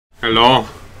Hello?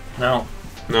 No.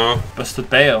 No. Busted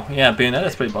Bayo. Yeah,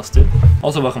 Bayonetta's pretty busted.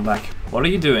 Also, welcome back. What are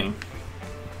you doing?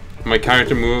 My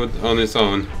character moved on its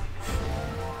own.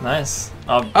 Nice.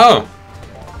 Oh!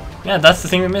 Yeah, that's the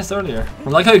thing we missed earlier. I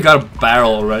like how you got a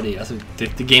barrel already. That's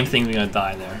the game thinks we're gonna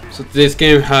die there. So this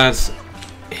game has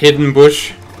hidden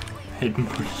bush. Hidden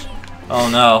bush. Oh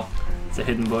no. It's a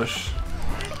hidden bush.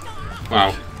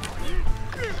 Wow.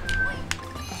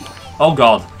 Oh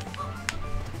god.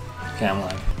 Okay, I'm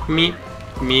like. Meep.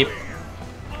 Meep.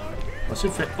 What's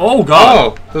your oh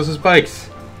god! Oh! Those are spikes.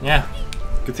 Yeah.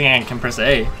 Good thing I can press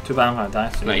A. Too bad I'm gonna die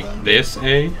soon. Like this,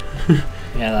 eh?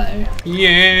 Yeah, that A.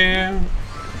 Yeah!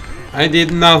 I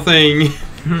did nothing!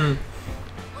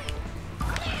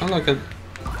 Oh look, a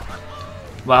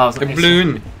Wow, it's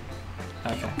balloon!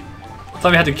 Okay. I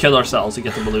thought we had to kill ourselves to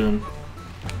get the balloon.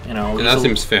 You know, Yeah, that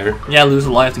seems fair. Yeah, lose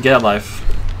a life to get a life.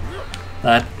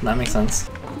 That makes sense.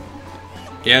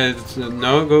 Yeah, it's,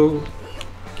 no, go.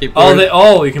 Keep going.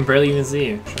 Oh, you can barely even see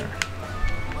you. Sure.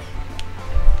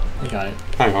 I got it.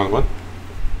 Hang on, what?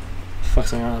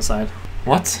 Fuck's going on outside?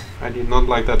 What? I did not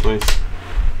like that noise.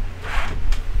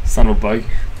 Son of a bug.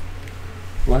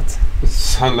 What? It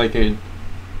sounded like a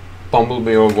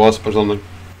bumblebee or wasp or something.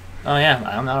 Oh yeah,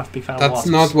 I'm not a big fan of That's wasps.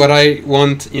 not what I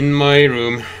want in my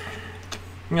room.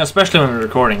 You know, especially when we're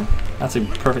recording. That's a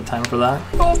perfect time for that.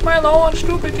 Off my lawn,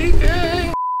 stupid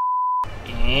DK!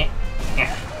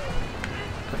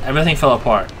 Everything fell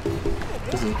apart.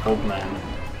 This is old man.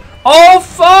 Oh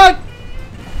fuck!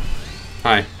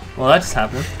 Hi. Well, that just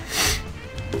happened.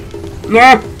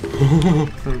 No!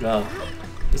 Oh god.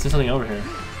 There's something over here.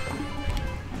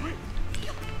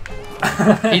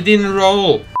 He didn't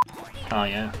roll! Oh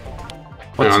yeah.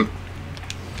 Hang on.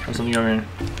 There's something over here.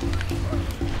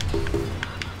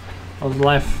 Oh, the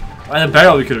life. And a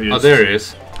barrel we could have used. Oh, there it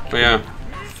is. Oh yeah.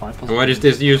 5 plus And what is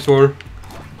this used for?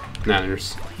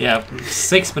 Bananas. Yeah,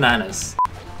 6 bananas.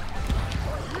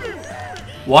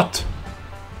 What?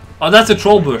 Oh, that's a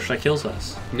troll bush that kills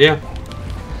us. Yeah.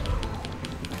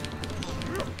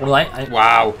 Well, I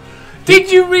Wow.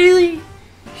 Did you really?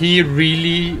 He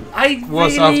really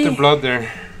was really? after blood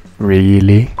there.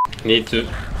 Really? Need to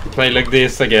play like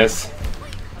this, I guess.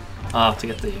 Ah, to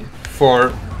get the...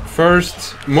 For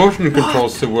first, motion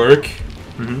controls to work.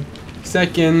 Mm-hmm.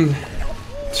 Second,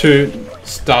 to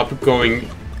stop going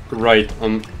right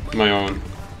on my own.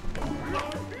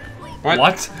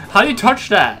 What? How do you touch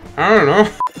that? I don't know.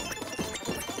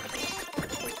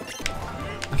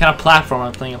 What kind of platform?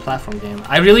 I'm playing a platform game.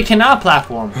 I really cannot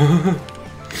platform.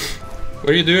 What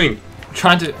are you doing? I'm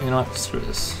trying to... You know what? Screw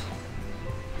this.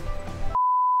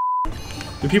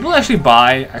 Do people actually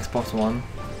buy Xbox One?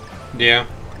 Yeah.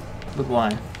 But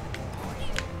why?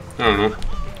 I don't know.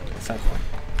 Exactly.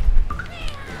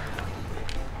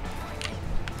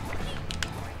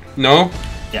 No?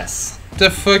 Yes. The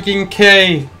fucking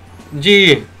K.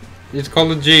 G. It's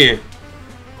called a G.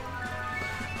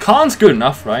 Con's good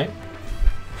enough, right?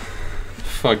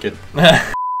 Fuck it.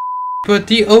 But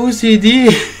the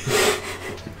OCD.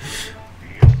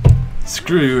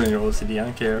 Screw you and your OCD, I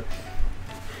don't care.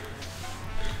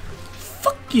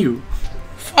 Fuck you!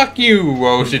 Fuck you,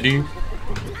 OCD.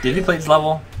 Did you play this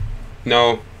level?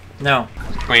 No. No.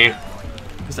 Meh.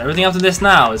 Because everything after this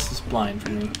now is just blind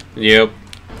for me. Yep.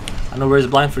 I know where it's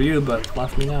blind for you, but it's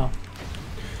blind for me now.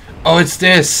 Oh, it's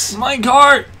this. My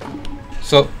cart!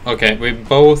 So, okay, we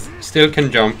both still can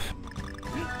jump.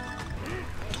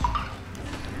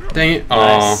 Dang it.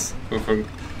 Nice.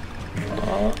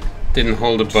 Oh, didn't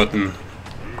hold the button.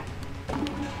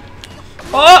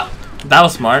 Oh! That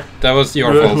was smart. That was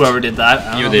your fault. Whoever did that.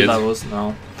 I don't You know did. Who that was.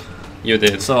 No. You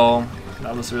did. So,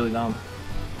 that was really dumb.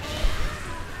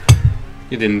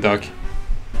 You didn't duck.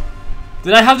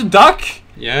 Did I have to duck?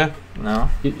 Yeah. No.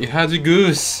 You had a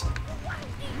goose.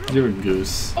 You're a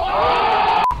goose.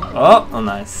 Oh,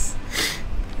 nice.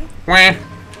 Wah.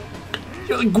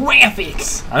 You're the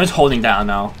graphics! I'm just holding down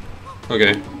now.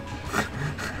 Okay.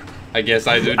 I guess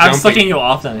I do I'm jumping. sucking you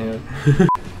off down here.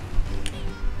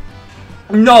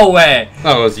 No way!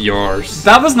 That was yours.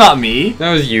 That was not me.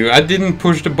 That was you. I didn't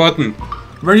push the button.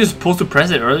 Weren't you supposed to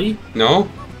press it early? No?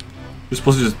 You're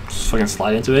supposed to just fucking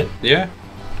slide into it? Yeah.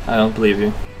 I don't believe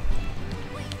you.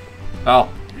 Oh.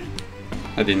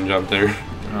 I didn't jump there.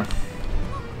 No.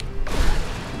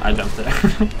 I jumped there.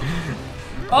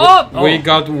 Oh! We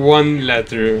got one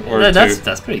letter or Yeah, two.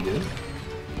 that's pretty good.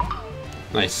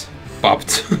 Nice.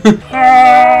 Bopped.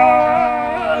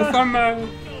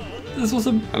 This was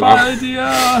a bad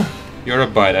idea. You're a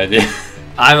bad idea.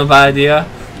 I'm a bad idea.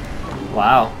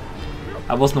 Wow.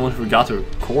 I wasn't the one who forgot to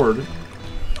record.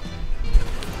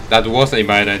 That was a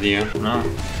bad idea. No.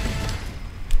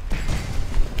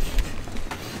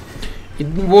 It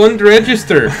won't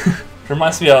register.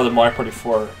 Reminds me of the Mario Party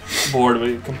 4 board where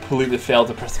you completely failed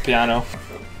to press the piano.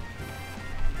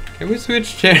 Can we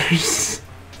switch chairs?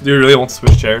 Do you really want to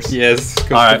switch chairs? Yes,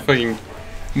 because Alright. the fucking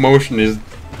motion is...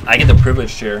 I get the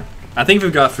privileged chair. I think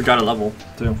we forgot a level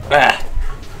too. Ah.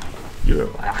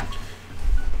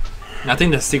 I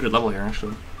think there's a secret level here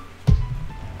actually.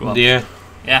 Go up. Yeah.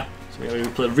 Yeah. So we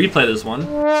gotta replay this one.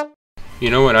 You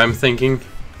know what I'm thinking?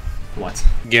 What?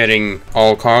 Getting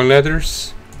all Kong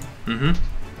letters. Mm-hmm.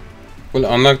 Will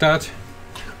unlock that?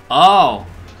 Oh.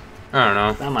 I don't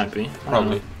know. That might be.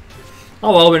 Probably.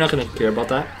 Oh well, we're not gonna care about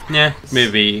that. Yeah.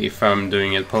 Maybe if I'm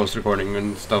doing it post-recording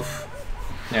and stuff.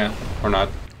 Yeah. Or not.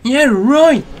 Yeah,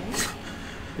 right!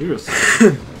 You just...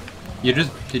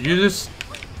 Did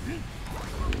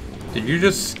you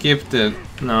just skip the...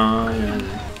 No, yeah.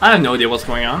 I have no idea what's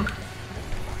going on.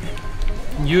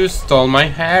 You stole my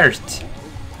heart.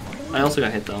 I also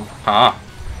got hit though. Ha.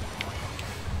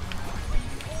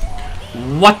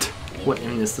 What? What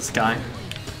even is this guy?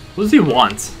 What does he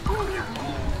want?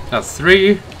 That's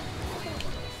 3.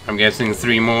 I'm guessing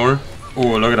 3 more.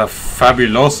 Oh, look at that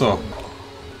fabuloso.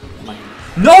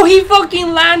 No, he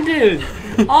fucking landed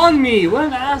on me. What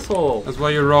an asshole. That's why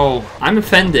you roll. I'm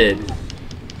offended.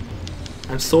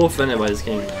 I'm so offended by this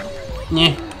game now.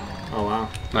 Yeah. Oh wow.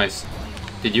 Nice.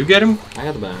 Did you get him? I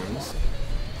got the bounds.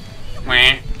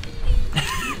 Wah.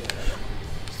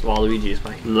 It's Waluigi's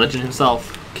my legend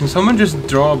himself. Can someone just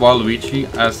draw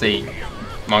Waluigi as a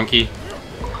monkey?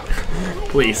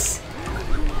 Please.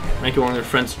 Make one of your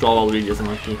friends draw Waluigi as a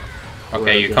monkey.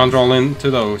 Okay, you can't roll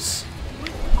into those.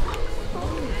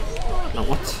 No,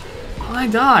 what? How did I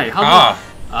die? How Ah!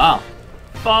 Oh.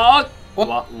 Fuck!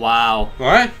 What? Wow.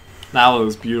 What? That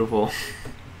was beautiful.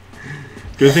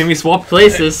 Good thing we swapped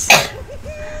places.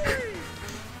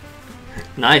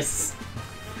 Nice.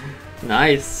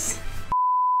 Nice.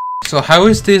 So how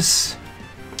is this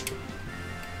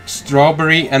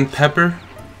strawberry and pepper?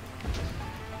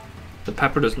 The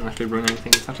pepper doesn't actually ruin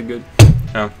anything, it's actually good.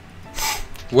 No.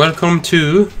 Welcome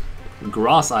to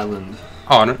Grass Island.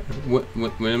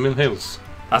 Windmill Hills.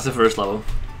 That's the first level.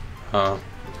 I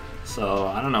So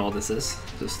I don't know what this is.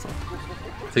 Just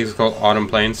think it's called Autumn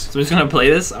Plains. so we're just gonna play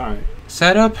this? Alright.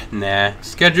 Setup? Nah.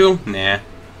 Schedule? Nah.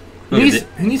 Who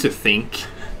needs to think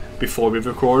before we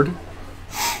record?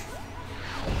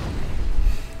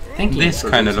 Thinking This is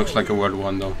kind of important. looks like a World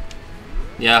 1 though.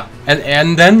 Yeah.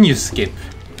 And then you skip.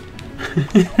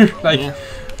 Like, Yeah.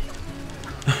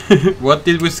 what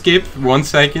did we skip? 1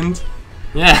 second?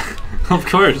 Yeah, of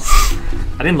course.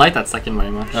 I didn't like that second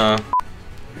very much.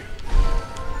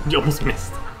 You almost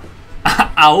missed.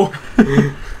 Ow!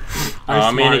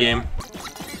 Minigame.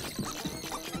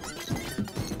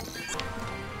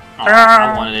 Oh,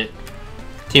 I wanted it.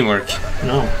 Teamwork.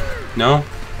 No. No?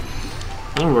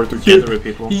 I don't work together with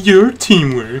people. Your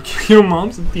teamwork. Your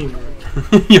mom's a teamwork.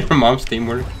 Your mom's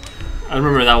teamwork. I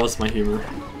remember that was my humor.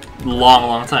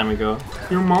 Long time ago.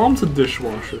 Your mom's a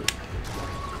dishwasher.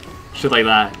 Shit like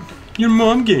that. Your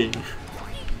mom game.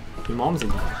 Your mom's a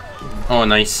Oh,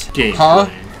 nice. game. Ha,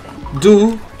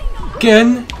 do,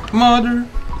 gen,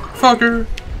 motherfucker.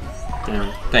 Damn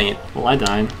it. Dang it. Well, I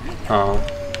died. Oh.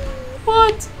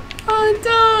 What?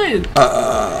 I died!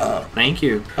 Thank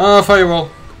you. Fireball.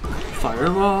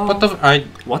 Fireball. What the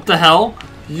What the hell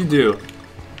did you do?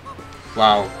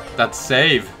 Wow, that's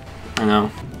save. I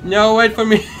know. No, wait for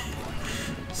me.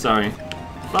 Sorry.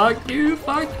 Fuck you,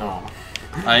 fuck. Oh.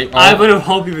 I would have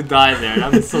hoped you would die there.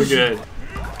 That was so good.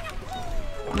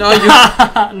 No, you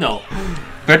No.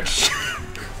 bitch.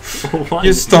 What?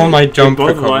 You stole my jump We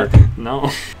both recovery. won. No.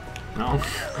 No.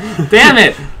 Damn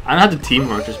it! I don't have the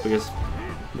teamwork just because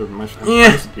they're much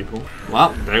nicer people.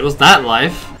 Well, there goes that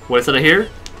life. What is that I hear?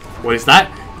 What is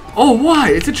that? Oh,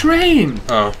 why? It's a train!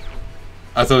 Oh.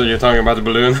 I thought you were talking about the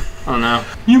balloon. Oh no.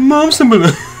 Your mom's a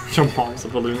balloon. Your mom's a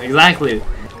balloon. Exactly.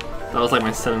 That was like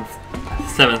my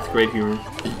seventh grade humor.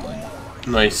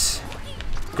 Nice.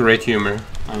 Great humor.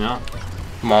 I know.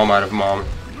 Mom out of mom.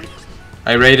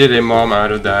 I rated a mom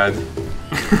out of dad.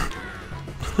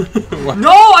 What?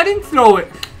 No, I didn't throw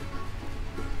it.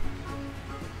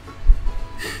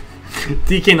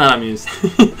 DK not amused.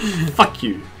 Fuck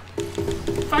you.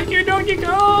 Fuck you, Donkey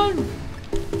Kong.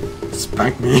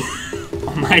 Spank me.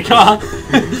 Oh my god.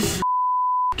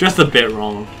 Just a bit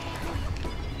wrong.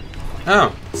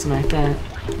 Oh. Smack that.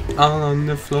 All on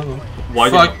the floor. Why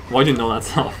do you know that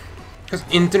song? Because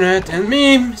internet and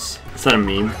memes. Is that a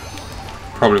meme?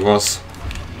 Probably was.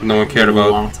 No one cared A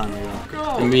about. long time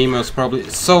ago. The meme was probably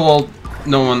so old.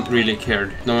 No one really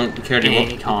cared. No one cared about.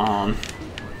 Akon.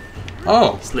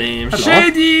 Oh. Slim Hello.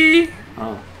 Shady.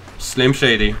 Oh. Slim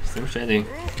Shady. Slim Shady.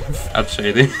 Fat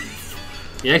Shady.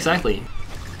 Yeah, exactly.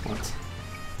 What?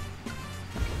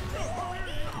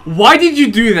 Why did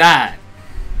you do that?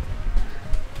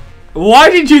 Why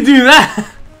did you do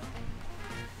that?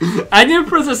 I didn't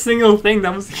press a single thing.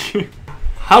 That was cute.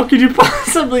 How could you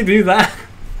possibly do that?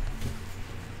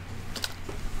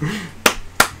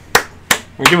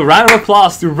 We give a round of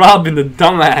applause to Robin, the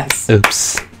dumbass.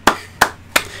 Oops.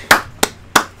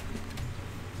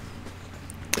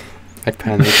 I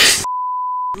panicked.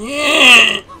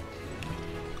 Yeah.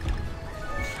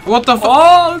 What the fuck?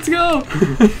 Oh, let's go.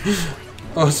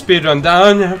 Oh, speedrun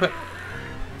down.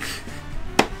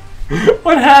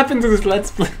 What happened to this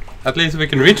Let's Play? At least we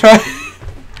can retry.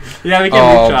 Yeah, we can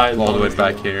retry. All the way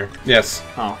back here. Yes.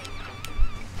 Oh.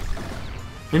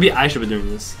 Maybe I should be doing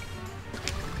this.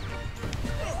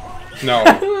 No.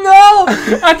 No!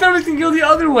 I thought we can go the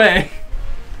other way.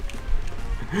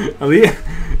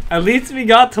 At least we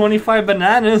got 25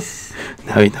 bananas.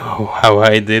 Now you know how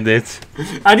I did it.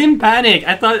 I didn't panic.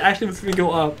 I thought actually it was gonna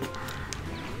go up.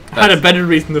 I had a better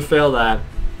reason to fail that.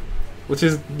 Let's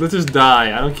just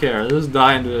die. I don't care. Let's just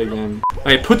die and do it again.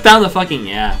 Okay, put down the fucking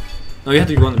yeah. No, you have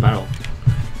to go in the barrel.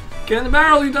 Get in the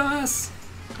barrel, you dumbass.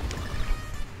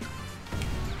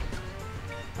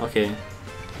 Okay.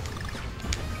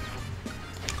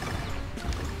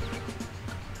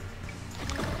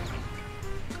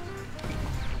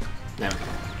 Damn it.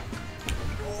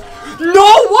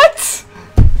 No, what?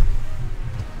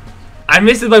 I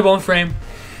missed it by 1 frame.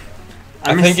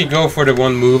 I think you go for the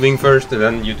one moving first and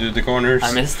then you do the corners.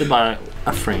 I missed it by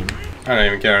a frame. I don't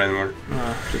even care anymore.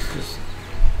 No, just...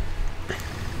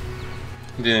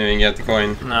 You didn't even get the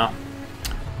coin. No.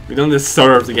 We don't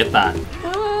deserve to get that.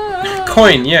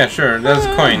 Coin, yeah, sure, that's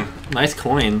a coin. Nice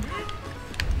coin.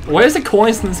 Why is the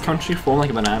coins in this country form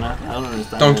like a banana? I don't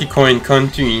understand. Donkey coin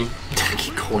country.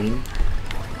 Donkey coin?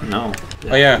 No.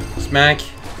 Yeah. Oh yeah, smack,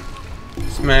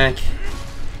 smack,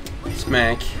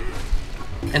 smack,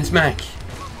 and smack.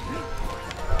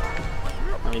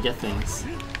 Let me get things.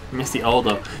 We missed the O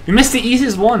though. We missed the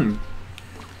easiest one.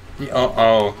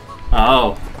 Oh.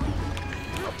 Oh.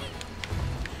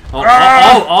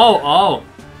 Oh.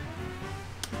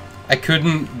 I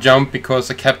couldn't jump because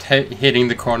I kept hitting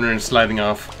the corner and sliding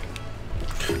off.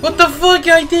 What the fuck?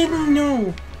 I didn't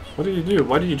know. What did you do?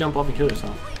 Why did you jump off and kill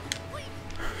yourself?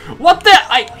 What the?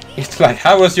 It's like,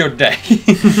 how was your day?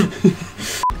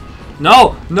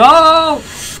 No! No!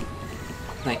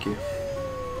 Thank you.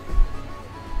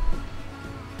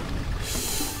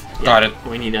 Got it.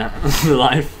 We need a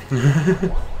life.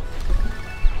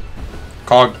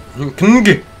 Cog.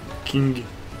 King.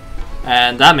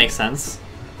 And that makes sense.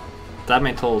 That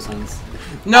made total sense.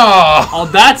 No! Oh,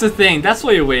 that's the thing. That's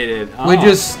why you waited. Oh. We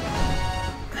just...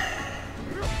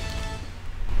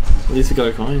 At least we got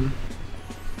a coin.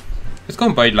 Let's go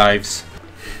and buy lives.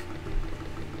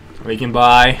 We can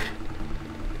buy...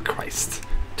 Christ.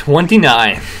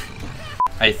 29.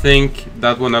 I think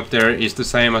that one up there is the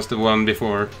same as the one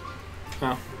before.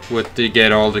 Oh. With to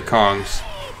get all the Kongs.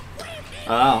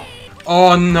 Oh.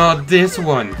 Oh, not this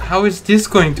one. How is this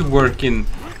going to work in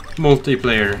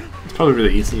multiplayer? It's probably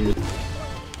really easy.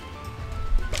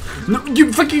 No,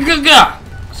 you fucking gaga!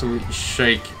 So we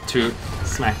shake to...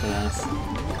 Smack that ass.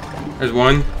 There's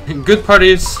one. Good part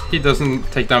is he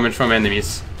doesn't take damage from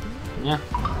enemies. Yeah.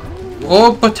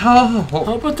 Oh, potato!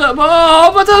 Oh, potato!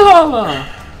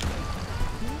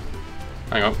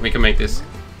 Hang on, we can make this.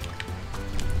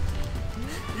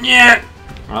 Yeah!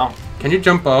 Well. Can you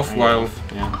jump off while...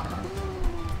 Yeah.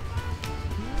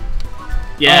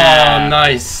 Yeah! Oh,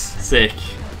 nice! Sick.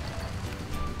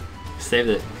 Saved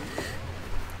it.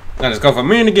 Now let's go for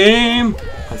minigame!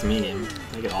 That's medium.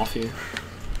 I get off you.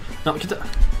 No, get that.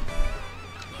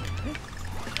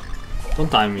 Don't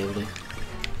die immediately.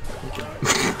 Okay.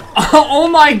 Oh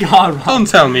my god, Rob. Don't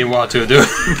tell me what to do.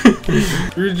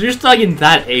 You're just like in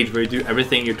that age where you do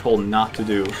everything you're told not to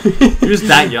do. You're just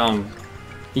that young.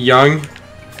 Young?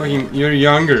 Fucking, you're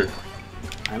younger.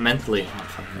 Mentally.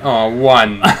 Oh,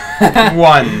 one.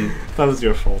 One. That was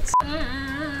your fault.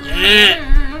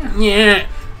 Yeah.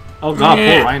 Oh god,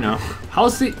 poor Rhino.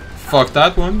 How's the... Fuck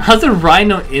that one. How's the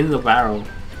Rhino in the barrel?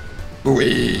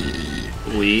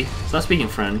 Oui. Stop speaking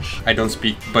French. I don't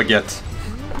speak baguette.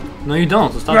 No, you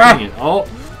don't. So stop doing it. Oh.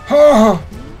 Oh.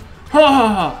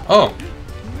 Oh.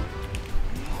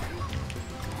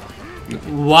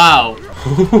 Wow.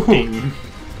 Ding.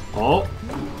 Oh.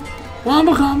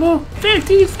 Wombo combo. Fake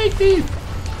thief.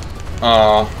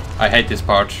 Oh, I hate this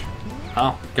part.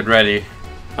 Oh. Get ready.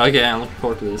 Okay, I'm looking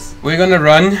forward to this. We're gonna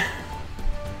run.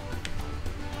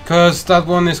 Cause that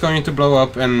one is going to blow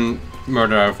up and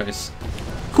murder our face.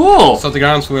 Cool! So the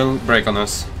grounds will break on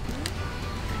us.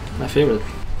 My favorite.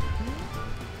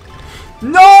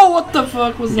 No! What the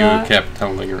fuck was that? You kept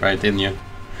tumbling right, didn't you?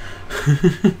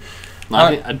 No,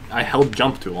 I held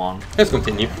jump too long. Let's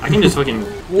continue. I can just fucking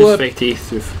use fake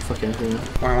teeth with fucking.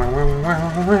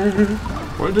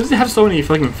 Why does he have so many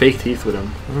fucking fake teeth with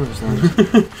him? I don't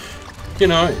understand. You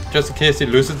know, just in case he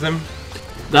loses them.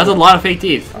 That's a lot of fake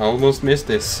teeth. I almost missed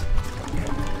this.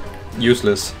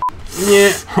 Useless.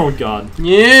 Yeah. Oh god.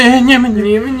 Yeah, Yemen.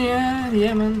 Yemen, yeah,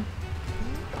 Yemen.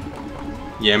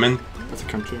 Yemen. That's a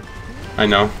country. I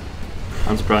know.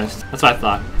 I'm surprised. That's what I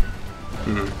thought.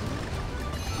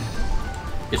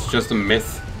 It's just a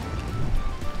myth.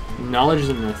 Knowledge is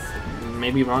a myth.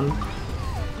 Maybe run.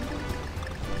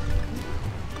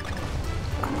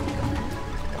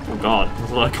 Oh god,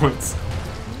 there's a lot of coins.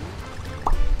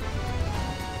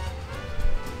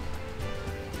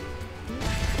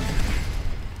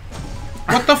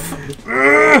 What the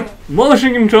f?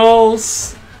 Motion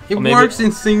controls! It works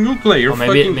in single player. Or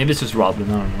maybe it's just Robin,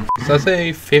 I don't know. Does that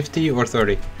say 50 or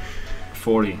 30?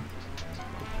 40.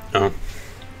 Oh.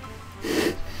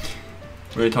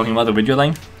 Were you talking about the video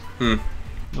length? Hmm.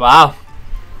 Wow.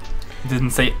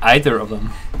 Didn't say either of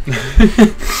them.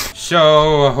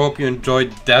 So, I hope you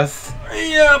enjoyed Death.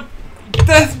 Yep.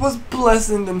 Death was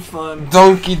pleasant and fun.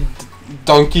 Donkey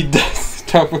Death.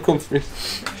 Tropical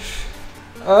Freeze.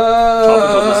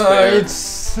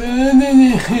 It's... Fuck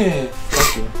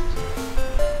you.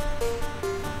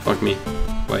 Fuck me.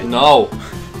 Wait. No.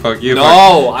 Fuck you.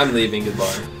 No, I'm leaving.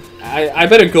 Goodbye. I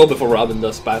better go before Robin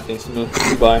does bad things to me.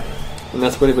 Goodbye. And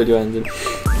that's where the video ended.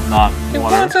 Not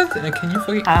water. Can you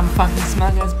fucking... I'm fucking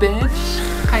smart ass bitch.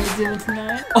 How you doing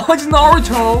tonight? Oh, it's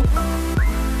Naruto.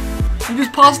 You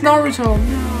just passed Naruto.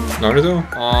 Naruto?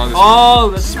 Oh,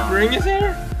 that's spring is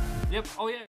here? Yep. Oh yeah.